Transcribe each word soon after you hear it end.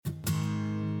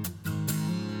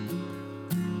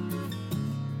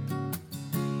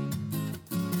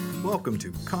Welcome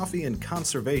to Coffee and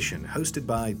Conservation, hosted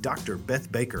by Dr.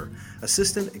 Beth Baker,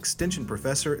 Assistant Extension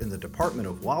Professor in the Department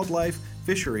of Wildlife,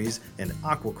 Fisheries, and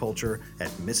Aquaculture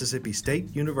at Mississippi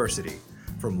State University.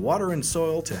 From water and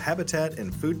soil to habitat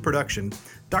and food production,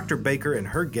 Dr. Baker and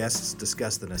her guests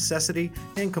discuss the necessity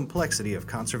and complexity of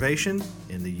conservation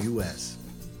in the U.S.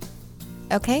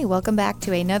 Okay, welcome back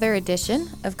to another edition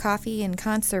of Coffee and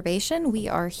Conservation. We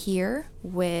are here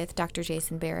with Dr.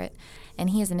 Jason Barrett,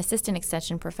 and he is an Assistant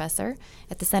Extension Professor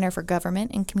at the Center for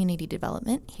Government and Community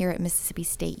Development here at Mississippi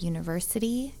State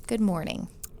University. Good morning.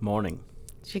 Morning.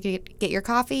 Did you get your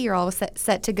coffee? You're all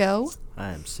set to go?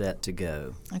 I am set to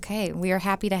go. Okay, we are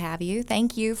happy to have you.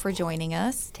 Thank you for joining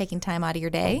us, taking time out of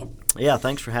your day. Yeah,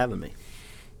 thanks for having me.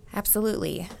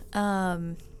 Absolutely.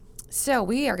 So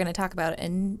we are going to talk about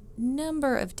a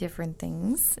number of different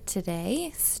things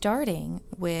today, starting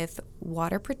with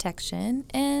water protection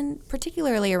and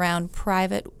particularly around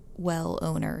private well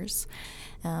owners.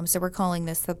 So we're calling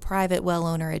this the Private Well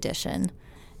Owner Edition.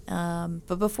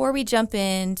 But before we jump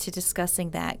into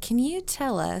discussing that, can you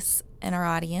tell us and our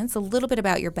audience a little bit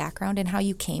about your background and how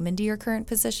you came into your current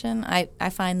position? I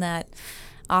find that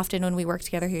often when we work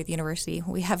together here at the university,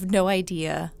 we have no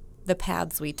idea the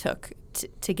paths we took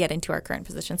to get into our current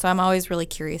position. So I'm always really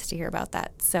curious to hear about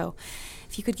that. So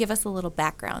if you could give us a little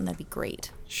background, that'd be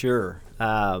great. Sure.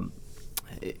 I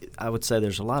would say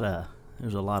there's a lot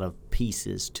of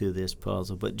pieces to this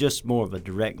puzzle, but just more of a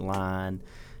direct line.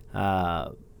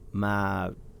 I'm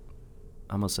going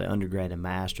to say undergrad and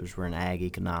master's were in ag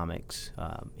economics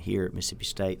here at Mississippi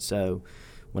State. So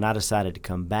when I decided to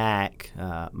come back,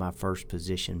 my first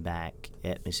position back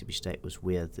at Mississippi State was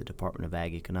with the Department of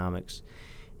Ag Economics.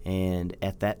 And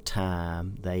at that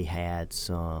time, they had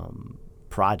some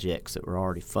projects that were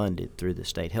already funded through the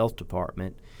State Health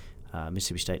Department,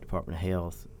 Mississippi State Department of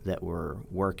Health, that were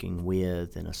working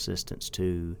with and assistance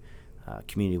to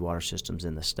community water systems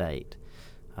in the state.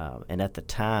 And at the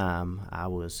time, I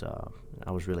was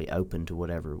really open to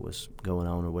whatever was going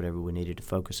on or whatever we needed to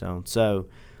focus on. So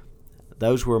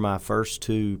those were my first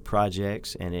two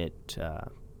projects, and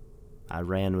I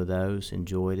ran with those,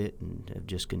 enjoyed it, and have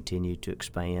just continued to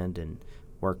expand and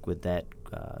work with that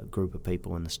group of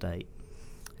people in the state.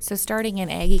 So starting in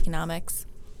ag economics,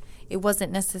 it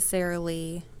wasn't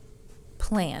necessarily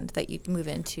planned that you'd move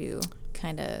into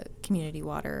kind of community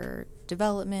water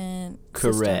development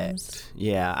Correct. systems.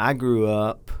 Yeah, I grew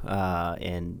up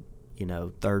in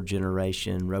third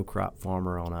generation row crop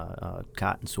farmer on a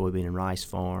cotton, soybean, and rice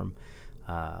farm.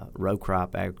 Row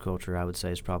crop agriculture, I would say,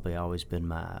 has probably always been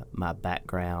my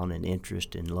background and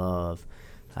interest and love.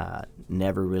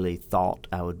 Never really thought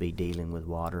I would be dealing with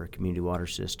water, community water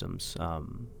systems.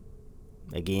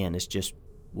 Again, it's just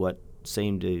what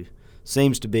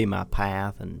seems to be my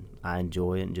path, and I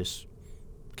enjoy it and just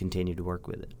continue to work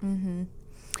with it. Mm-hmm.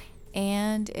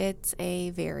 And it's a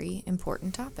very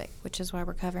important topic, which is why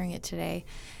we're covering it today.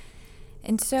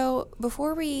 And so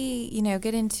before we,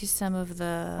 get into some of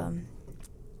the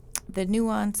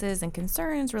nuances and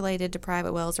concerns related to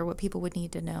private wells or what people would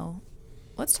need to know,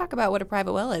 let's talk about what a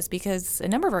private well is, because a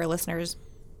number of our listeners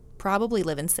probably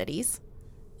live in cities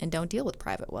and don't deal with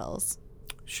private wells.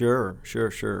 Sure.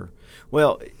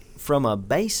 Well, from a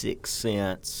basic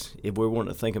sense, if we want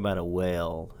to think about a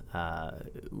well,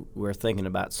 we're thinking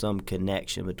about some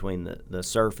connection between the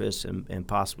surface and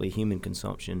possibly human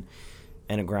consumption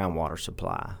and a groundwater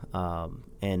supply.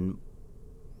 And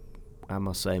I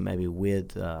must say, maybe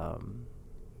with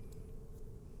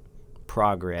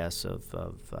progress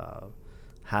of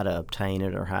how to obtain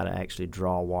it or how to actually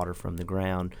draw water from the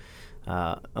ground,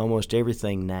 almost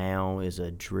everything now is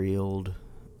a drilled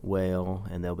well,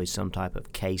 and there'll be some type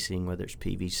of casing, whether it's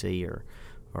PVC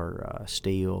or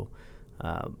steel.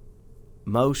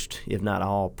 Most, if not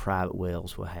all, private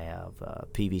wells will have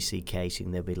PVC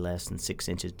casing. They'll be less than 6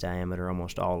 inches diameter.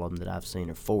 Almost all of them that I've seen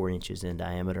are 4 inches in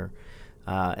diameter.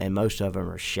 And most of them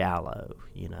are shallow.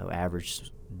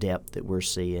 Average depth that we're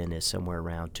seeing is somewhere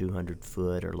around 200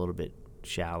 foot or a little bit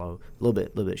shallow, a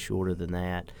little bit shorter than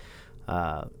that.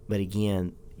 But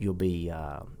again, you'll be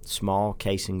small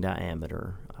casing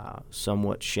diameter,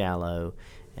 somewhat shallow,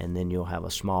 and then you'll have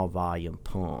a small volume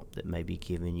pump that may be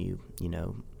giving you,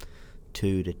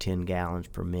 2 to 10 gallons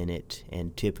per minute,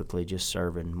 and typically just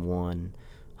serving one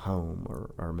home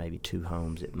or maybe two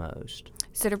homes at most.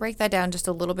 So to break that down just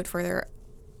a little bit further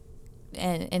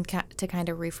and to kind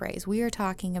of rephrase, we are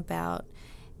talking about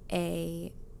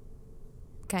a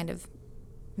kind of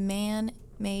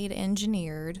man-made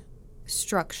engineered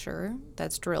structure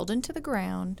that's drilled into the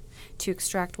ground to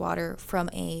extract water from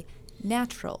a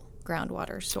natural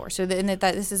groundwater source. So that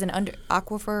this is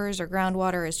aquifers or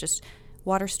groundwater is just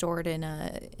water stored in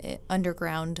a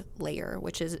underground layer,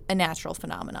 which is a natural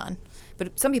phenomenon.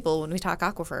 But some people, when we talk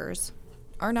aquifers,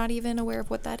 are not even aware of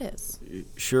what that is.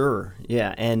 Sure,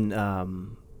 yeah, and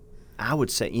I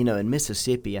would say, in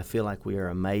Mississippi, I feel like we are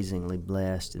amazingly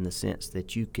blessed in the sense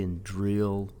that you can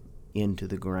drill into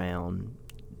the ground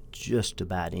just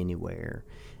about anywhere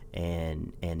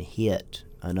and hit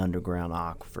an underground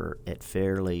aquifer at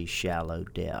fairly shallow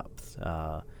depth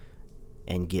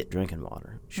and get drinking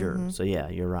water. Sure. Mm-hmm. So yeah,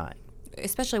 you're right.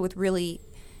 Especially with really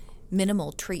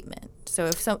minimal treatment. So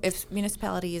if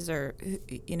municipalities or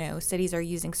cities are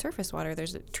using surface water,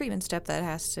 there's a treatment step that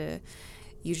has to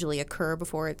usually occur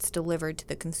before it's delivered to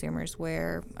the consumers,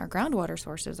 where our groundwater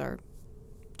sources are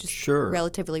just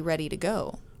relatively ready to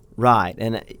go. Right,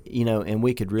 and and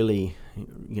we could really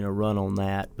run on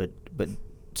that, but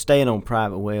staying on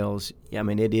private wells, I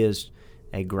mean, it is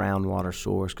a groundwater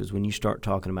source, because when you start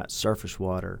talking about surface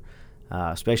water,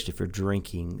 especially for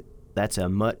drinking, that's a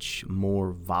much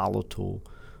more volatile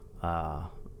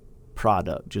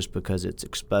product, just because it's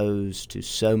exposed to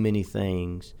so many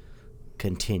things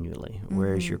continually,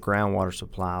 whereas your groundwater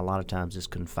supply a lot of times is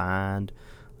confined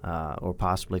or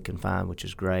possibly confined, which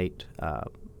is great,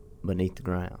 beneath the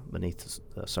ground, beneath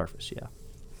the surface, yeah.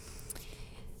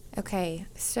 Okay,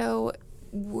 so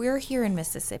we're here in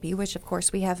Mississippi, which of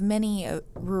course we have many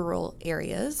rural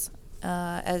areas,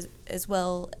 as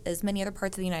well as many other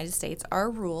parts of the United States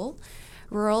are rural,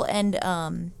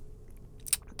 and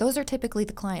those are typically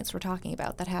the clients we're talking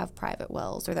about that have private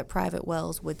wells or that private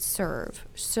wells would serve.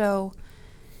 So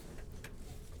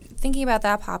thinking about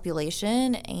that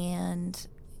population and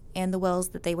the wells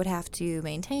that they would have to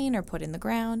maintain or put in the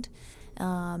ground,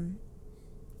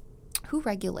 who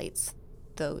regulates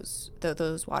those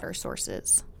water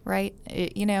sources, right?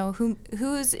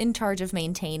 Who's in charge of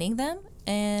maintaining them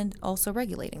and also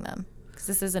regulating them? Because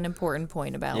this is an important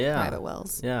point about private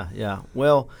wells. Yeah.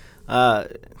 Well, I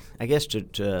guess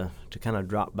to kind of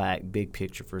drop back big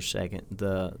picture for a second,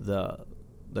 the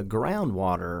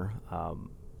groundwater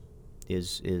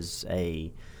is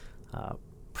a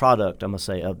product, I'm going to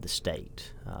say, of the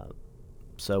state.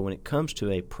 So when it comes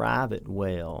to a private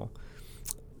well,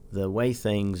 the way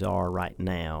things are right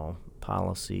now,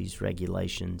 policies,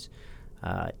 regulations,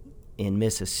 in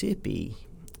Mississippi,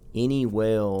 any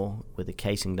well with a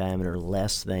casing diameter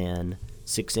less than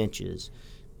 6 inches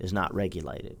is not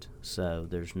regulated. So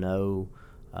there's no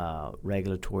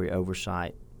regulatory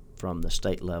oversight from the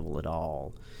state level at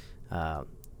all.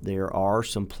 There are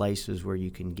some places where you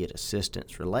can get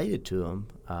assistance related to them.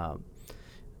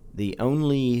 The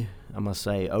only, I'm going to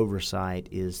say, oversight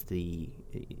is the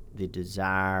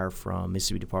desire from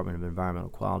Mississippi Department of Environmental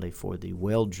Quality for the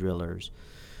well drillers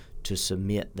to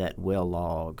submit that well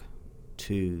log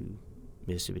to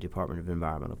Mississippi Department of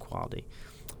Environmental Quality.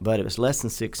 But if it's less than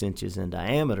 6 inches in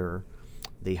diameter,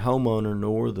 the homeowner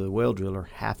nor the well driller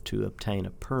have to obtain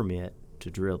a permit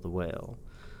to drill the well.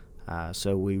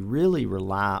 So we really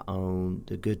rely on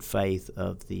the good faith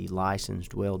of the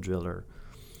licensed well driller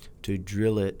to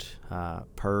drill it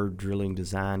per drilling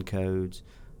design codes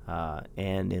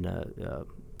and in a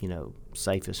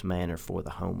safest manner for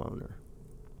the homeowner.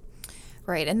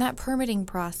 Right, and that permitting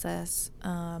process,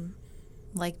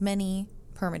 like many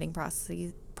permitting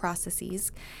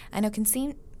processes, I know can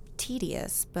seem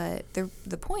tedious, but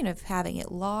the point of having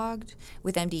it logged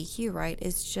with MDEQ, right,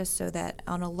 is just so that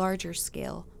on a larger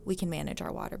scale we can manage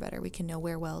our water better. We can know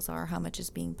where wells are, how much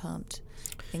is being pumped,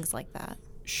 things like that.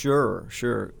 Sure,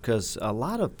 because a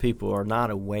lot of people are not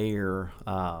aware,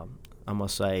 I'm going to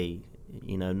say,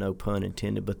 no pun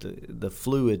intended, but the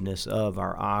fluidness of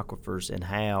our aquifers and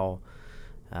how,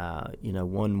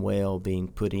 one well being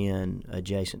put in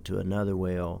adjacent to another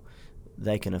well,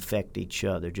 they can affect each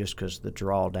other just because of the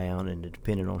drawdown and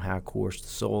depending on how coarse the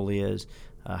soil is,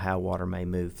 how water may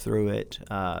move through it.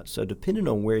 So depending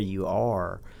on where you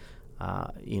are,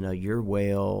 your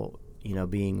well,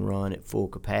 being run at full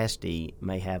capacity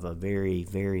may have a very,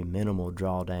 very minimal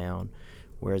drawdown,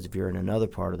 whereas if you're in another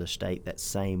part of the state, that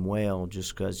same well,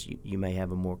 just because you may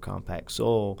have a more compact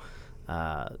soil,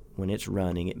 when it's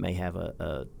running, it may have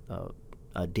a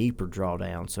deeper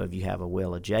drawdown. So if you have a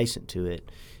well adjacent to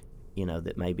it,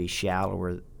 that may be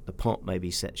shallower, the pump may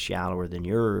be set shallower than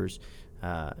yours,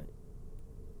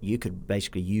 you could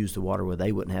basically use the water where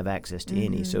they wouldn't have access to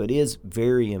any. So it is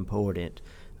very important,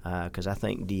 because I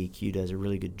think DEQ does a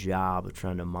really good job of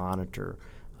trying to monitor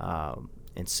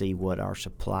and see what our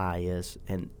supply is.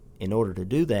 And in order to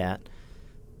do that,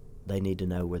 they need to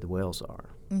know where the wells are.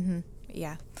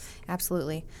 Yeah,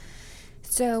 absolutely.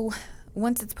 So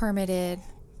once it's permitted,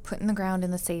 put in the ground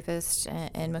in the safest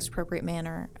and most appropriate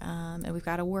manner, and we've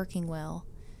got a working well,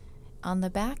 on the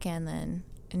back end then,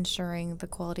 ensuring the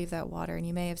quality of that water, and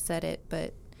you may have said it,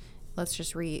 but let's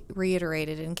just reiterate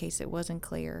it in case it wasn't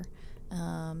clear.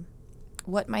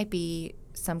 What might be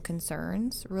some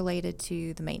concerns related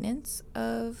to the maintenance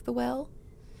of the well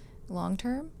long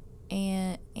term,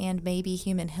 and maybe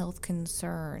human health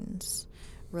concerns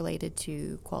related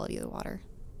to quality of the water?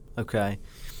 Okay.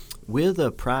 With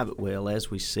a private well,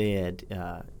 as we said,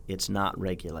 it's not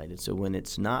regulated. So when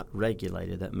it's not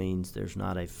regulated, that means there's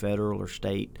not a federal or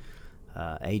state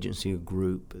agency or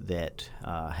group that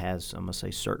has, I'm going to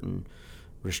say, certain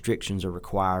restrictions or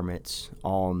requirements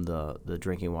on the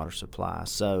drinking water supply.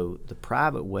 So the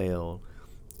private well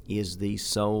is the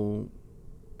sole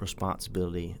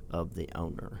responsibility of the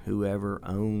owner. Whoever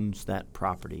owns that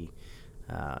property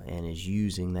and is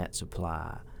using that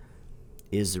supply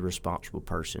is the responsible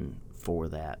person for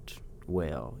that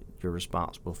well. You're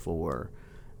responsible for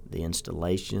the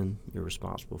installation. You're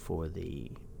responsible for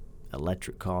the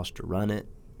electric cost to run it.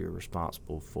 You're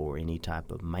responsible for any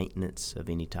type of maintenance of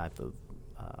any type of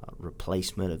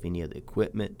replacement of any of the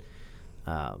equipment.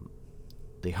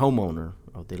 The homeowner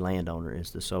or the landowner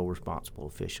is the sole responsible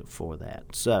official for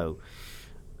that. So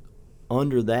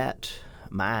under that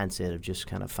mindset of just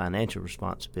kind of financial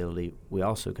responsibility, we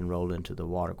also can roll into the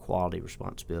water quality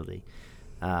responsibility.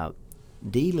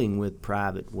 Dealing with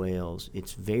private wells,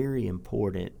 it's very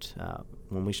important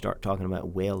when we start talking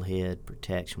about wellhead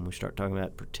protection, we start talking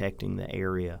about protecting the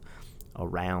area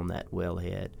around that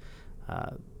wellhead,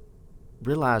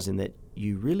 realizing that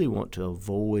you really want to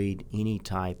avoid any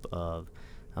type of,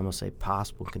 I'm going to say,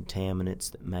 possible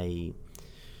contaminants that may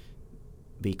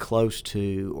be close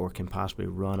to or can possibly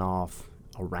run off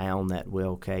around that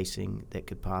well casing that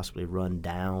could possibly run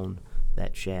down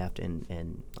that shaft and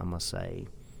I'm going to say,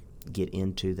 get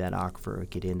into that aquifer or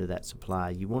get into that supply.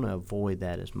 You want to avoid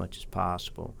that as much as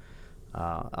possible.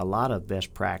 A lot of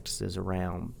best practices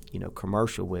around,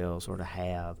 commercial wells are to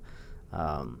have,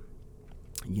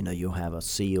 you'll have a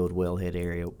sealed wellhead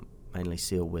area, mainly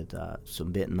sealed with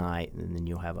some bentonite, and then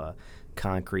you'll have a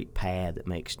concrete pad that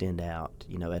may extend out,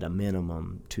 at a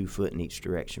minimum 2 foot in each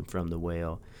direction from the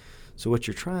well. So what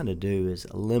you're trying to do is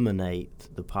eliminate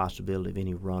the possibility of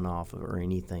any runoff or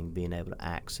anything being able to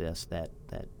access that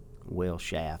well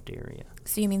shaft area.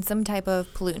 So you mean some type of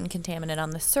pollutant contaminant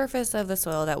on the surface of the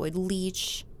soil that would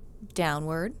leach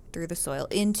downward through the soil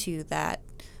into that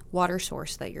water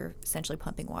source that you're essentially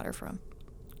pumping water from?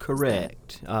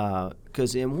 Correct.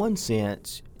 Because in one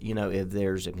sense, if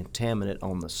there's a contaminant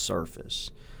on the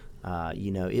surface,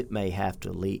 it may have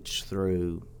to leach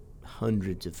through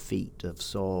hundreds of feet of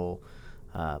soil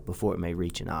before it may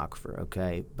reach an aquifer,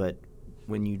 okay? But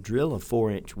when you drill a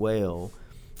 4-inch well,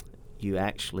 you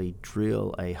actually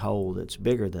drill a hole that's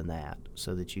bigger than that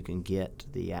so that you can get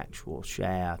the actual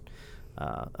shaft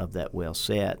of that well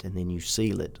set, and then you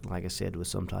seal it, like I said, with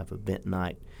some type of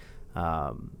bentonite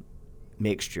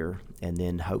mixture, and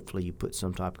then hopefully you put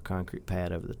some type of concrete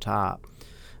pad over the top.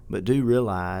 But do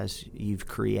realize you've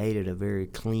created a very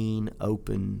clean,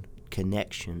 open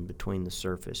connection between the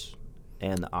surface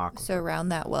and the aquifer. So around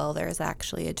that well, there's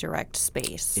actually a direct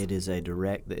space. It is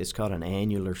it's called an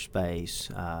annular space,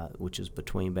 which is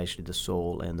between basically the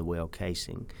soil and the well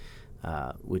casing,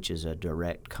 which is a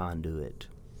direct conduit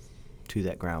to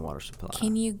that groundwater supply.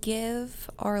 Can you give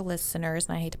our listeners,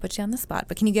 and I hate to put you on the spot,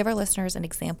 but can you give our listeners an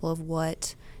example of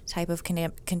what type of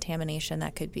contamination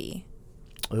that could be?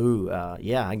 Ooh,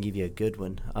 yeah, I can give you a good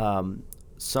one.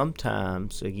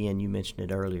 Sometimes, again, you mentioned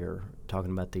it earlier, talking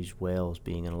about these wells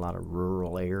being in a lot of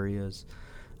rural areas.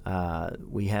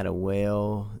 We had a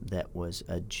well that was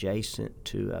adjacent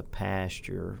to a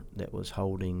pasture that was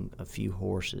holding a few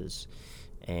horses,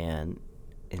 and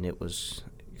it was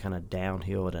kind of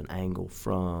downhill at an angle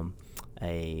from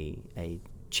a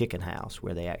chicken house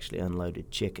where they actually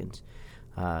unloaded chickens.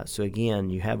 So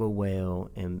again, you have a well,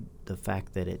 and the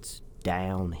fact that it's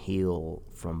downhill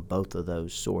from both of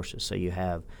those sources. So you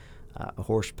have a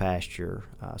horse pasture,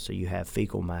 so you have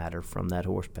fecal matter from that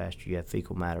horse pasture. You have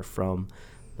fecal matter from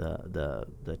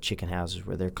the chicken houses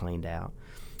where they're cleaned out.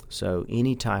 So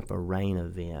any type of rain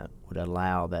event would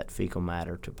allow that fecal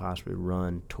matter to possibly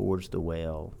run towards the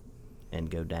well and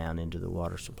go down into the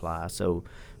water supply. So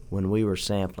when we were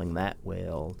sampling that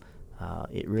well,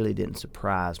 it really didn't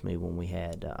surprise me when we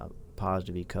had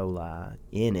positive E. coli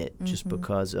in it, just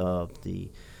because of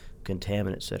the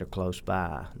contaminants that are close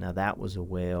by. Now, that was a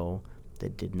well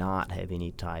that did not have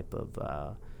any type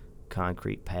of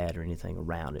concrete pad or anything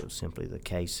around it. It was simply the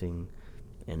casing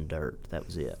and dirt. That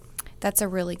was it. That's a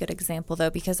really good example, though,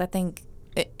 because I think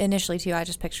initially, too, I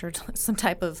just pictured some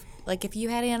type of, like if you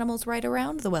had animals right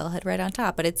around the wellhead, right on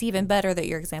top. But it's even better that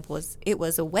your example was it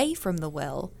was away from the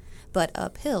well, but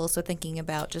uphill. So thinking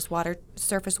about just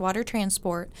surface water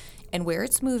transport and where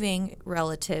it's moving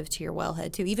relative to your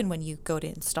wellhead too, even when you go to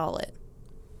install it.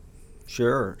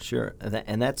 Sure.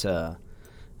 And that's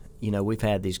we've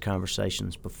had these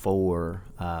conversations before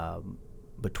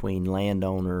between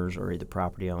landowners or either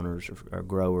property owners or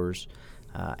growers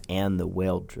and the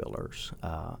well drillers.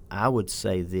 I would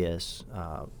say this,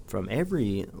 from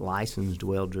every licensed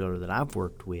well driller that I've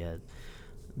worked with,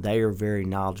 they are very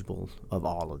knowledgeable of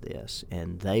all of this,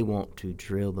 and they want to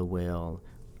drill the well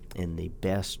in the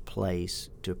best place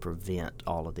to prevent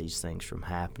all of these things from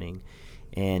happening.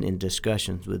 And in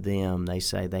discussions with them, they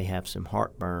say they have some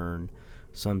heartburn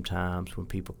sometimes when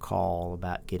people call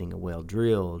about getting a well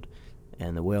drilled,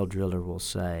 and the well driller will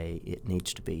say it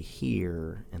needs to be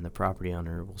here, and the property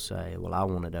owner will say, well, I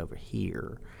want it over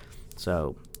here.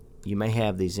 So you may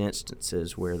have these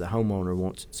instances where the homeowner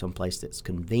wants it someplace that's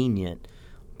convenient,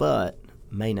 but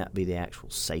may not be the actual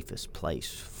safest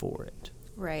place for it.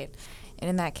 Right. And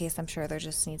in that case, I'm sure there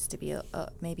just needs to be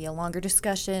maybe a longer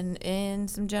discussion and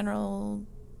some general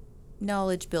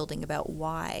knowledge building about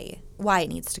why it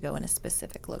needs to go in a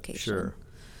specific location. Sure.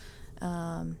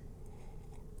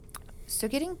 So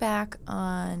getting back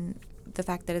on the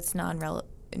fact that it's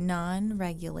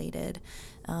non-regulated,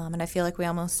 and I feel like we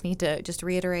almost need to just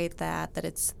reiterate that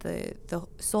it's the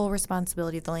sole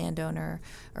responsibility of the landowner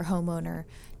or homeowner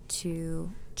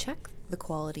to check the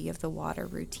quality of the water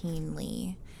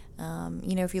routinely.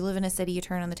 If you live in a city, you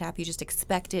turn on the tap, you just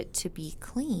expect it to be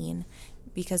clean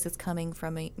because it's coming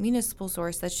from a municipal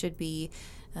source that should be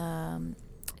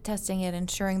testing it,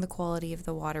 ensuring the quality of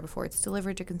the water before it's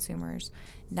delivered to consumers.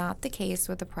 Not the case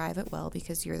with a private well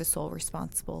because you're the sole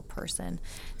responsible person.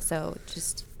 So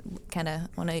just kind of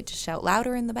want to just shout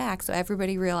louder in the back so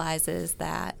everybody realizes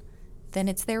that then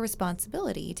it's their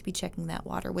responsibility to be checking that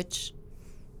water, which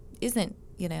isn't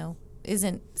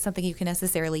something you can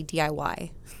necessarily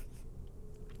DIY,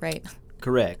 right?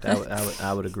 Correct.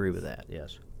 I would agree with that,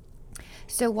 yes.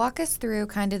 So walk us through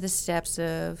kind of the steps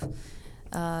of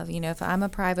if I'm a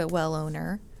private well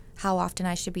owner, how often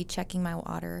I should be checking my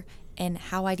water and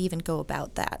how I'd even go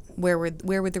about that. Where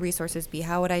would the resources be?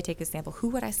 How would I take a sample? Who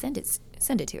would I send it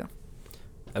to?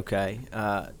 Okay.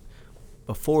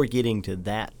 Before getting to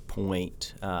that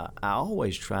point, I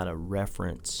always try to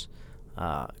reference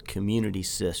community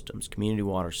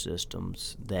water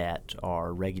systems that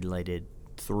are regulated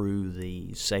through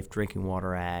the Safe Drinking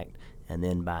Water Act and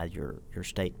then by your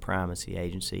state primacy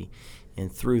agency.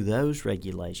 And through those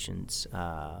regulations,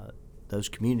 those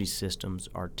community systems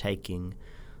are taking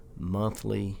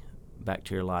monthly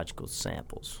bacteriological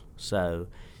samples. So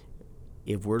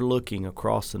if we're looking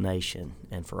across the nation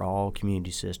and for all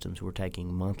community systems, we're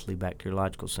taking monthly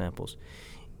bacteriological samples,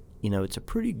 it's a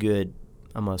pretty good,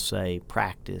 I must say,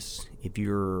 practice if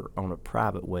you're on a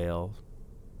private well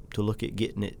to look at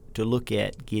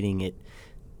getting it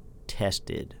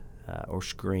tested or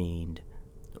screened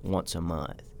once a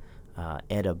month.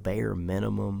 At a bare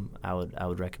minimum, I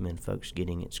would recommend folks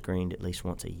getting it screened at least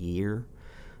once a year.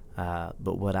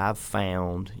 But what I've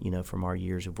found, from our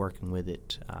years of working with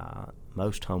it,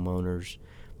 most homeowners,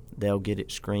 they'll get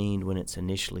it screened when it's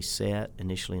initially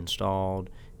installed,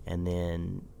 and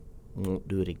then won't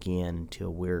do it again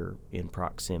until we're in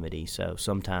proximity. So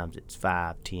sometimes it's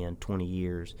 5, 10, 20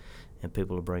 years, and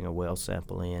people will bring a well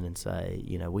sample in and say,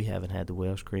 we haven't had the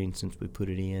well screened since we put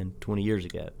it in 20 years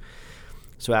ago.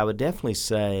 So I would definitely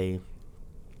say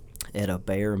at a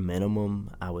bare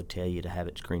minimum, I would tell you to have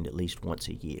it screened at least once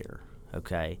a year,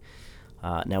 okay?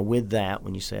 Now with that,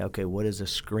 when you say, okay, what is a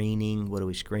screening? What are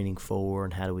we screening for,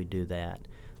 and how do we do that?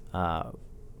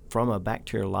 From a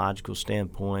bacteriological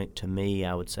standpoint, to me,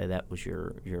 I would say that was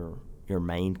your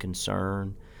main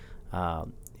concern. If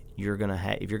you're gonna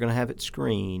have it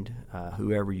screened,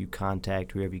 whoever you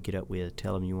contact, whoever you get up with,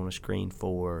 tell them you want to screen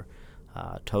for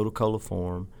total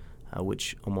coliform,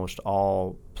 which almost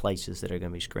all places that are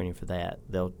going to be screening for that,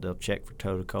 they'll check for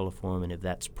total coliform, and if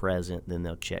that's present, then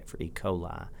they'll check for E.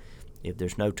 coli. If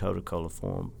there's no total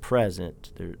coliform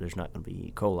present, there's not going to be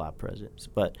E. coli present.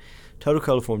 But total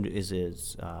coliform is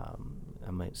it's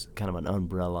kind of an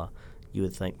umbrella, you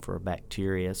would think, for a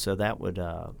bacteria. So that would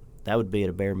be at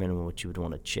a bare minimum what you would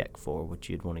want to check for, what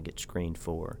you'd want to get screened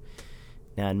for.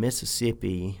 Now in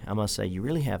Mississippi, I must say you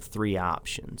really have 3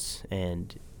 options,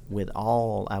 and with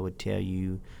all, I would tell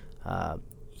you,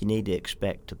 you need to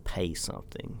expect to pay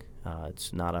something.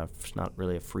 It's not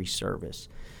really a free service.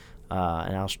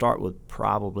 And I'll start with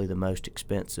probably the most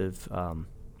expensive.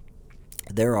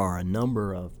 There are a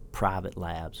number of private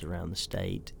labs around the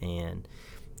state, and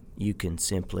you can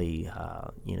simply,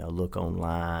 look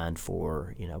online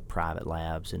for, private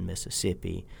labs in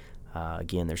Mississippi.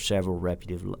 Again, there's several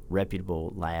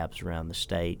reputable labs around the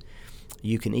state.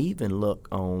 You can even look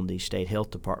on the State Health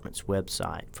Department's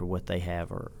website for what they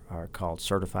have are called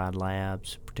certified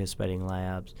labs, participating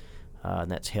labs, and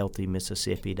that's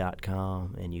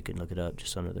healthymississippi.com, and you can look it up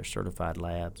just under their certified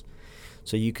labs.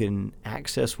 So you can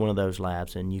access one of those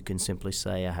labs, and you can simply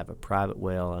say, I have a private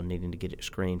well, I'm needing to get it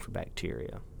screened for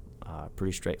bacteria.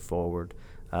 Pretty straightforward,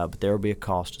 but there will be a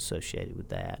cost associated with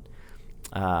that.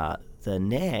 The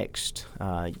next,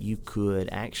 you could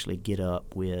actually get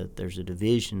up with, there's a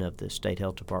division of the State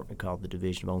Health Department called the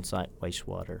Division of On-Site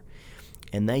Wastewater,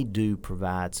 and they do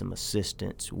provide some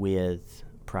assistance with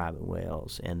private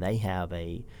wells, and they have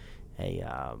I'm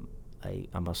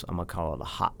gonna call it a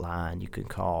hotline you can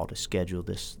call to schedule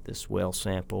this well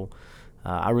sample.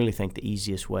 I really think the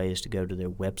easiest way is to go to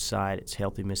their website. It's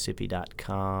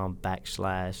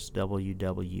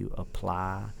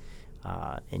healthymississippi.com/www.apply.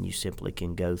 And you simply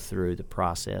can go through the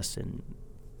process and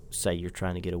say you're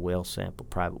trying to get a well sample,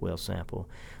 private well sample.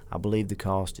 I believe the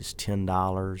cost is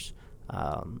 $10.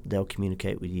 They'll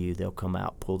communicate with you. They'll come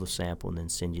out, pull the sample, and then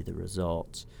send you the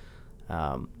results.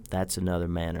 That's another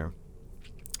manner.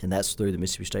 And that's through the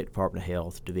Mississippi State Department of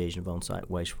Health Division of On-Site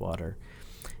Wastewater.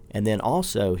 And then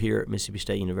also here at Mississippi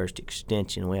State University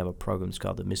Extension, we have a program that's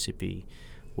called the Mississippi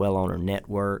Well Owner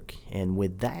Network. And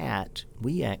with that,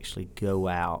 we actually go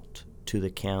out to the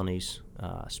counties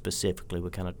specifically. We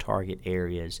kind of target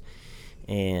areas,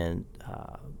 and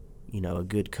a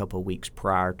good couple of weeks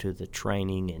prior to the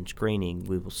training and screening,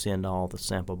 we will send all the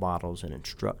sample bottles and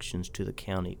instructions to the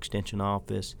county extension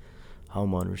office.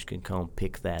 Homeowners can come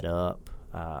pick that up,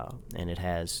 and it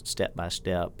has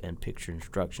step-by-step and picture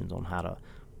instructions on how to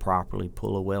properly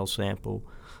pull a well sample.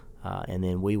 And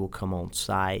then we will come on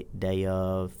site day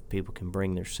of. People can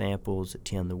bring their samples,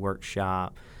 attend the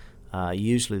workshop.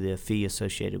 Usually the fee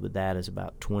associated with that is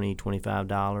about $20,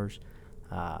 $25.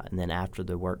 And then after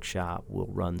the workshop, we'll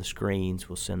run the screens.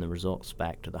 We'll send the results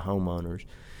back to the homeowners.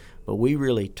 But we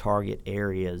really target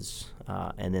areas,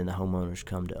 and then the homeowners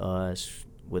come to us.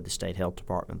 With the State Health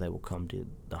Department, they will come to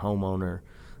the homeowner.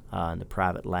 In the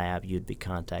private lab, you'd be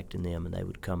contacting them, and they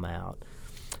would come out.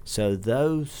 So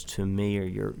those, to me, are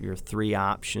your three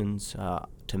options.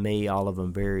 To me, all of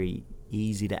them very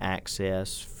easy to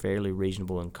access, fairly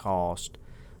reasonable in cost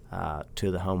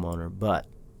to the homeowner. But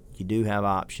you do have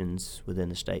options within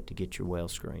the state to get your well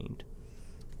screened.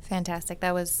 Fantastic.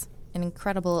 That was an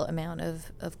incredible amount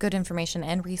of good information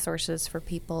and resources for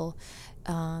people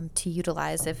to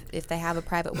utilize if they have a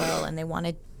private well and they want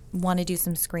to do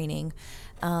some screening.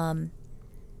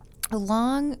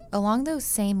 Along those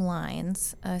same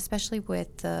lines, especially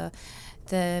with the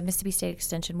Mississippi State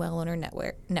Extension Well Owner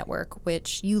Network,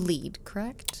 which you lead,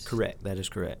 correct? Correct. That is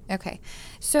correct. Okay.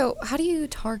 So how do you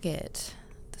target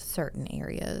the certain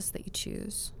areas that you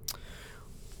choose?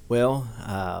 Well,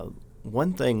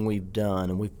 one thing we've done,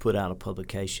 and we've put out a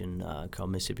publication called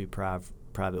Mississippi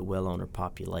Private Well Owner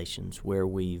Populations, where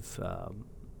we've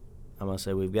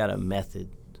we've got a method.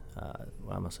 I'm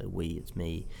going to say we, it's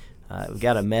me. We've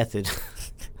got a method.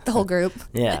 The whole group.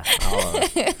 Yeah. All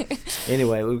of us.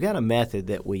 Anyway, we've got a method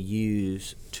that we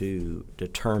use to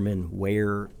determine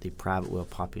where the private well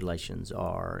populations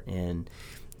are. And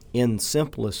in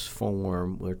simplest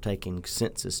form, we're taking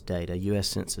census data, U.S.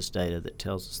 Census data that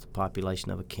tells us the population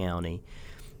of a county,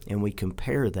 and we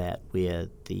compare that with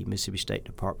the Mississippi State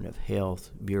Department of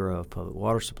Health Bureau of Public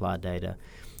Water Supply data,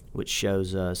 which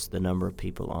shows us the number of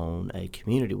people on a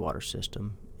community water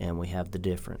system, and we have the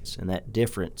difference. And that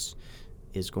difference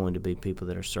is going to be people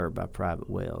that are served by private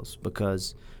wells,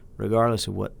 because regardless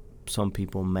of what some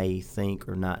people may think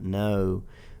or not know,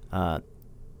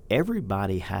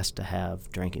 everybody has to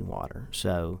have drinking water.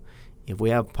 So if we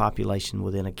have a population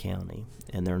within a county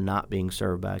and they're not being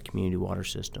served by a community water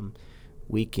system,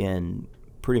 we can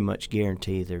pretty much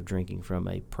guarantee they're drinking from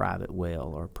a private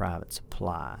well or a private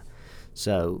supply.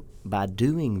 So by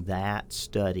doing that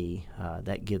study,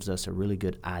 that gives us a really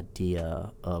good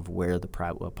idea of where the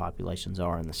private well populations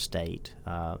are in the state.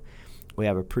 We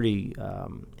have a pretty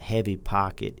heavy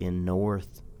pocket in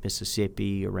North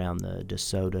Mississippi around the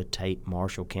DeSoto, Tate,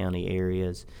 Marshall County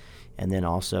areas, and then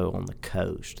also on the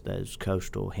coast, those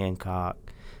coastal Hancock,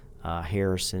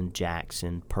 Harrison,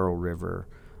 Jackson, Pearl River.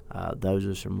 Those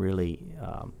are some really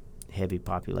heavy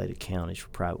populated counties for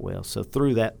private wells. So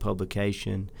through that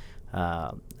publication,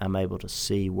 I'm able to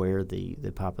see where the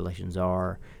populations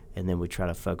are, and then we try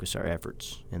to focus our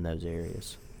efforts in those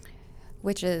areas.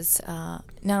 Which is not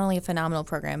only a phenomenal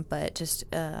program, but just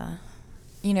a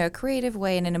creative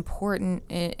way and an important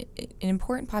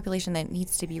population that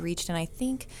needs to be reached. And I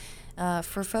think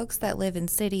For folks that live in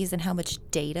cities and how much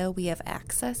data we have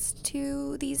access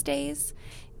to these days,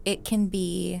 it can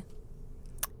be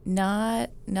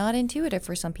not intuitive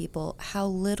for some people how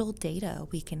little data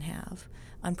we can have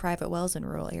on private wells in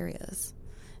rural areas.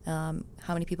 How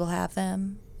many people have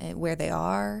them, where they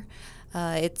are.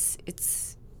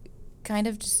 It's kind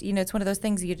of just, it's one of those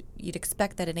things you'd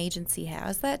expect that an agency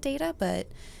has that data,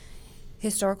 but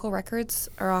historical records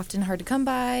are often hard to come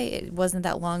by. It wasn't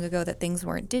that long ago that things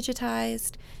weren't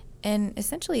digitized. And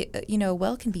essentially, a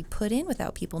well can be put in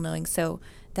without people knowing. So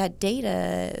that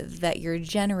data that you're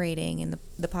generating and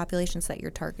the populations that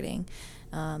you're targeting,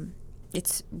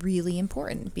 it's really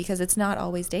important because it's not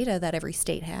always data that every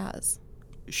state has.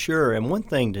 Sure, and one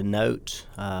thing to note,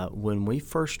 when we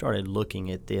first started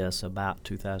looking at this about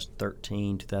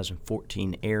 2013,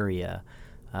 2014 area,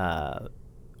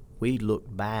 we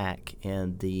looked back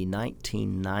and the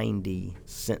 1990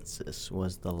 census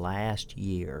was the last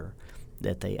year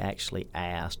that they actually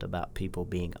asked about people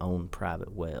being on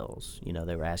private wells.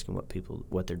 They were asking what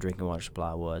their drinking water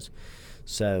supply was.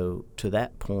 So to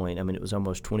that point, it was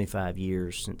almost 25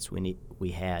 years since we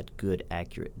had good,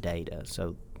 accurate data.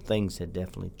 So things had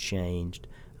definitely changed.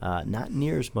 Not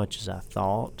near as much as I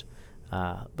thought,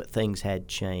 but things had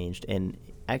changed. And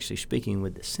actually, speaking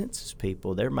with the census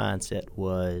people, their mindset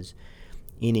was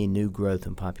any new growth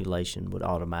in population would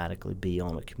automatically be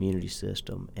on a community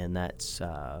system, and that's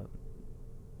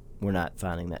we're not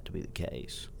finding that to be the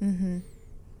case. Mm-hmm.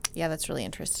 Yeah, that's really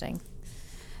interesting.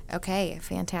 Okay,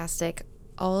 fantastic.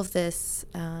 All of this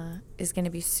is going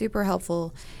to be super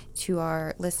helpful to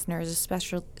our listeners,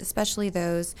 especially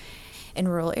those in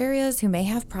rural areas who may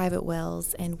have private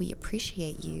wells, and we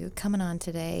appreciate you coming on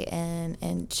today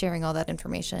and sharing all that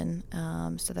information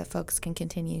so that folks can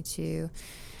continue to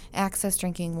access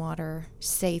drinking water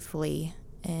safely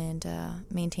and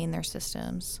maintain their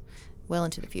systems well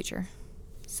into the future.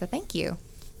 So thank you.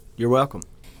 You're welcome.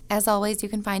 As always, you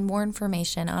can find more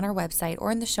information on our website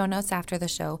or in the show notes after the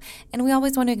show. And we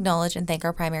always want to acknowledge and thank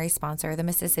our primary sponsor, the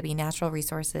Mississippi Natural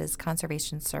Resources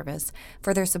Conservation Service,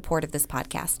 for their support of this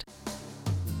podcast.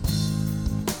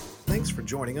 Thanks for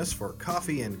joining us for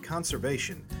Coffee and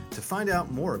Conservation. To find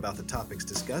out more about the topics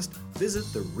discussed, visit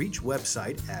the REACH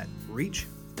website at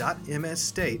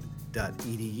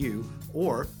reach.msstate.edu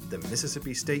or the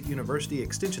Mississippi State University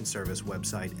Extension Service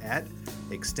website at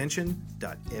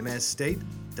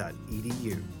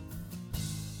extension.msstate.edu.